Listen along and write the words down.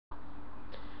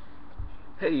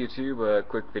Hey YouTube, a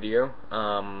quick video.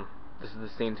 This is the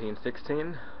Scene Team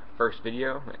 16 first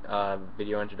video,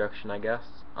 video introduction, I guess.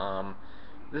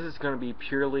 This is going to be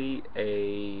purely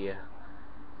a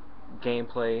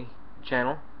gameplay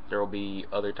channel. There will be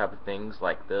other type of things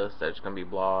like this. There's going to be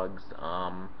blogs,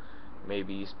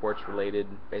 maybe sports related,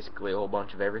 basically a whole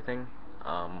bunch of everything.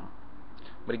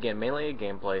 But again, mainly a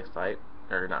gameplay site,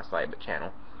 or not site, but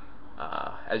channel.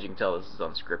 As you can tell, this is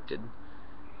unscripted.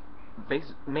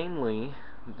 Mainly,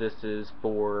 this is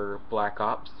for Black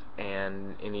Ops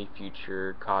and any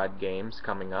future COD games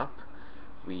coming up.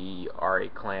 We are a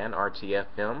clan,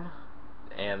 RTFM,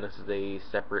 and this is a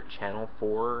separate channel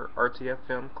for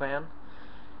RTFM clan.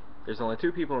 There's only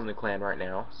 2 people in the clan right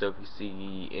now, so if you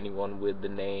see anyone with the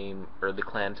name or the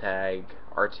clan tag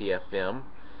RTFM,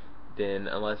 then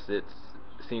unless it's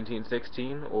Scene Team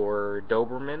 16 or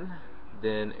Doberman,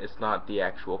 then it's not the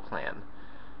actual clan.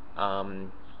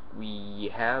 We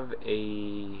have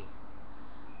a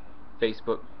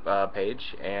Facebook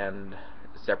page and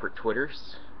separate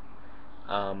Twitters.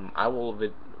 I will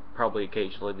probably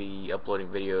occasionally be uploading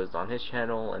videos on his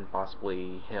channel and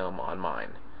possibly him on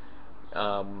mine.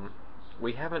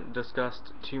 We haven't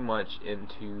discussed too much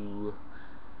into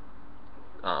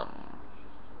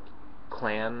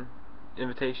clan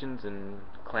invitations and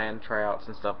clan tryouts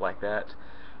and stuff like that.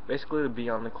 Basically, to be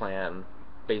on the clan,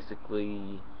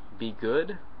 basically be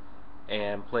good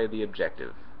and play the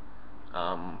objective.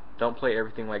 Don't play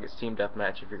everything like it's team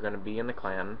deathmatch if you're going to be in the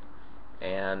clan,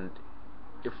 and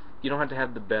if you don't have to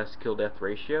have the best kill death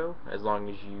ratio as long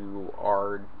as you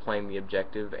are playing the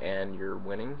objective and you're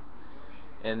winning,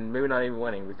 and maybe not even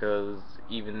winning, because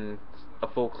even a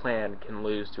full clan can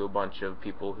lose to a bunch of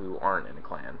people who aren't in a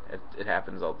clan. It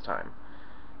happens all the time.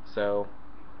 So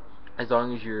as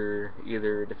long as you're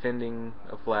either defending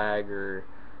a flag or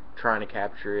trying to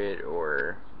capture it,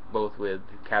 or both with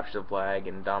capture the flag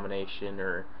and domination,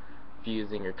 or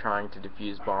fusing or trying to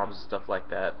defuse bombs and stuff like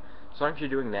that, as long as you're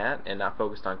doing that and not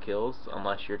focused on kills,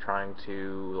 unless you're trying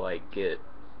to like get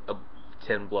a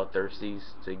 10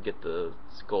 bloodthirsties to get the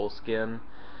skull skin,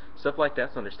 stuff like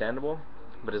that's understandable.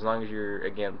 But as long as you're,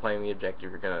 again, playing the objective,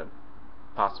 you're gonna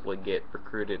possibly get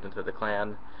recruited into the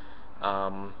clan.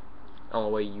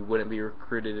 Only way you wouldn't be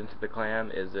recruited into the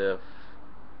clan is if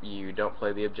you don't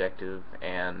play the objective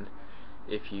and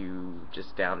if you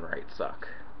just downright suck.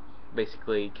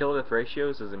 Basically, kill death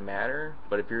ratios doesn't matter,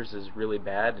 but if yours is really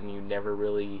bad and you never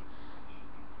really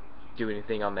do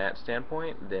anything on that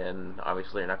standpoint, then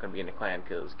obviously you're not going to be in a clan,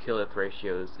 because kill death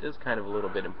ratios is kind of a little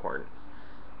bit important.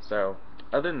 So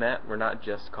other than that, we're not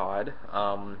just COD.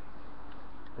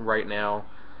 Right now,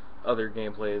 other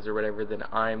gameplays or whatever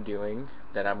that I'm doing,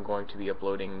 that I'm going to be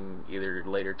uploading either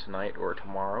later tonight or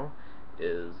tomorrow,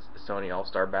 is Sony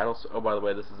All-Star Battles. Oh, by the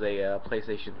way, this is a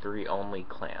PlayStation 3 only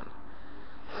clan.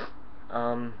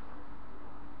 Sony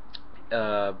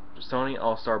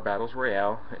All-Star Battles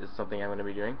Royale is something I'm going to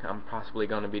be doing. I'm possibly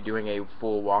going to be doing a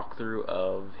full walkthrough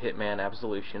of Hitman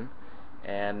Absolution,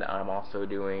 and I'm also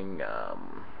doing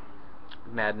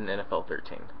Madden NFL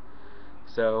 13.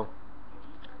 So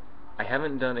I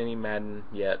haven't done any Madden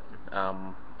yet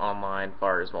online as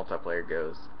far as multiplayer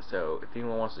goes, so if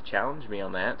anyone wants to challenge me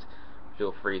on that,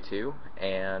 feel free to,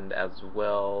 and as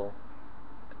well,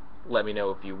 let me know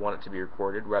if you want it to be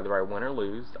recorded. Whether I win or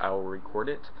lose, I will record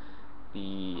it,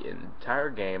 the entire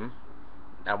game.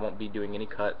 I won't be doing any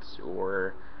cuts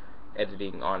or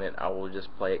editing on it. I will just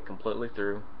play it completely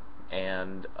through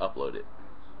and upload it,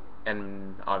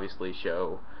 and obviously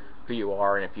show who you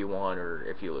are and if you won or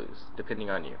if you lose, depending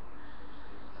on you.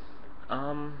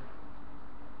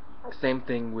 Same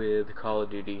thing with Call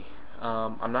of Duty.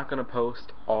 I'm not going to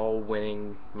post all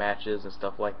winning matches and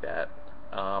stuff like that.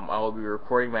 I will be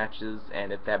recording matches,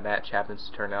 and if that match happens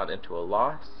to turn out into a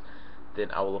loss, then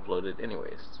I will upload it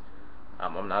anyways.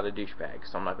 I'm not a douchebag,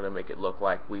 so I'm not going to make it look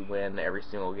like we win every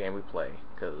single game we play,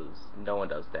 because no one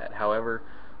does that. However,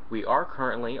 we are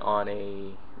currently on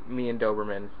me and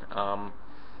Doberman,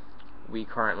 we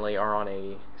currently are on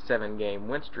a 7-game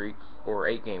win streak, or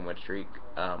 8-game win streak,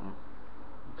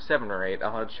 7 or 8.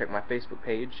 I'll have to check my Facebook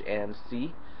page and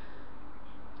see.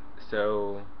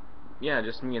 So yeah,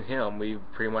 just me and him. We've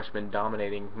pretty much been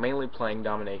dominating, mainly playing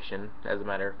domination, as a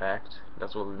matter of fact.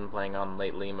 That's what we've been playing on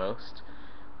lately most.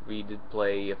 We did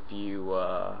play a few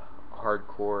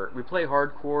hardcore. We play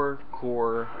hardcore,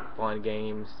 core, fun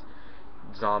games,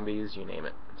 zombies, you name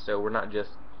it. So we're not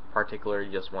just particular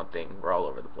just one thing. We're all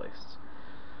over the place.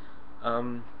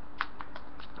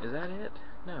 Is that it?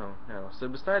 No. So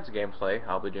besides gameplay,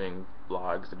 I'll be doing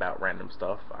vlogs about random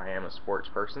stuff. I am a sports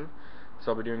person,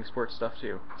 so I'll be doing sports stuff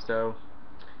too. So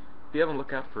be on the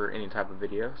lookout for any type of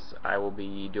videos. I will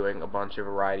be doing a bunch of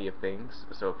variety of things,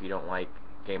 so if you don't like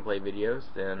gameplay videos,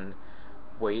 then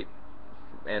wait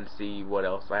and see what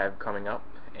else I have coming up,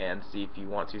 and see if you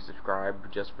want to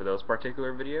subscribe just for those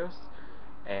particular videos.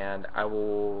 And I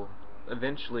will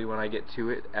eventually, when I get to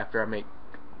it, after I make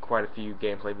quite a few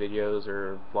gameplay videos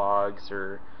or vlogs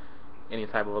or any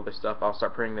type of other stuff, I'll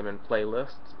start putting them in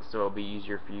playlists, so it'll be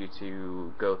easier for you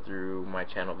to go through my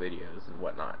channel videos and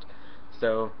whatnot.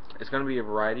 So it's going to be a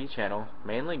variety channel,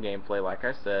 mainly gameplay, like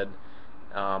I said.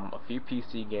 A few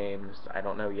PC games, I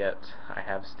don't know yet. I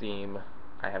have Steam.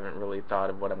 I haven't really thought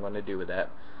of what I'm going to do with that.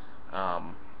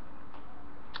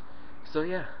 So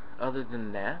yeah, other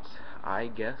than that, I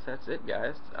guess that's it,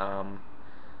 guys.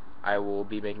 I will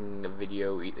be making a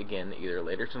video again either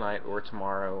later tonight or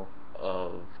tomorrow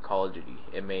of Call of Duty.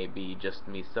 It may be just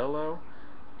me solo,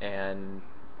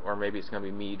 or maybe it's going to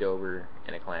be me, Dober,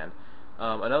 and a clan.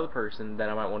 Another person that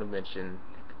I might want to mention,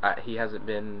 he hasn't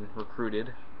been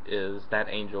recruited, is that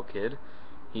Angel Kid.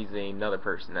 He's another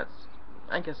person that's,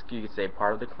 I guess you could say,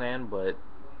 part of the clan, but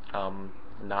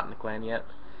not in the clan yet.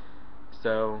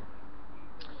 So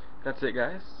that's it,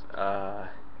 guys.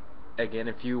 Again,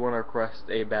 if you want to request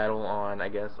a battle on, I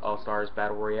guess, All-Stars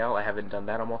Battle Royale, I haven't done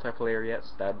that on multiplayer yet,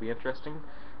 so that would be interesting.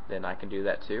 Then I can do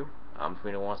that too. If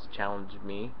anyone wants to challenge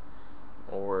me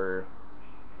or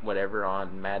whatever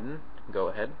on Madden, go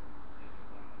ahead.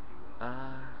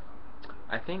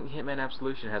 I think Hitman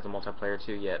Absolution has a multiplayer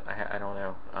too yet. I don't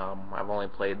know. I've only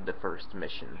played the first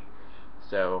mission.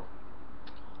 So,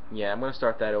 yeah, I'm going to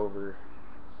start that over.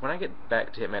 When I get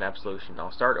back to Hitman Absolution,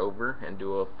 I'll start over and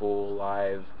do a full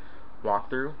live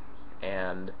walkthrough,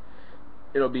 and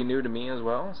it'll be new to me as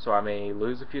well, so I may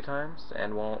lose a few times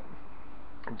and won't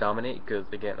dominate, because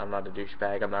again, I'm not a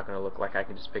douchebag. I'm not going to look like I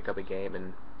can just pick up a game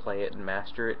and play it and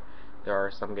master it. There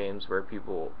are some games where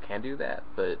people can do that,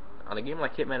 but on a game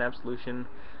like Hitman Absolution,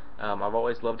 I've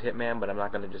always loved Hitman, but I'm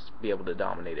not going to just be able to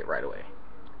dominate it right away.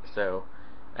 So,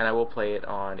 and I will play it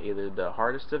on either the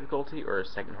hardest difficulty or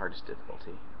second hardest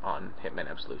difficulty on Hitman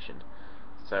Absolution.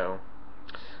 So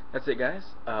that's it, guys.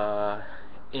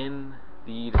 In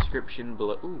the description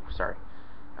below,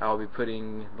 I'll be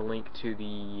putting the link to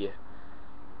the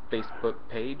Facebook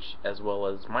page as well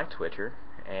as my Twitter,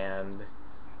 and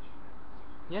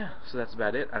yeah, so that's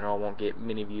about it. I know I won't get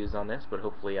many views on this, but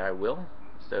hopefully I will.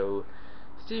 So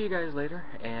see you guys later,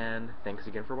 and thanks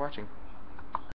again for watching.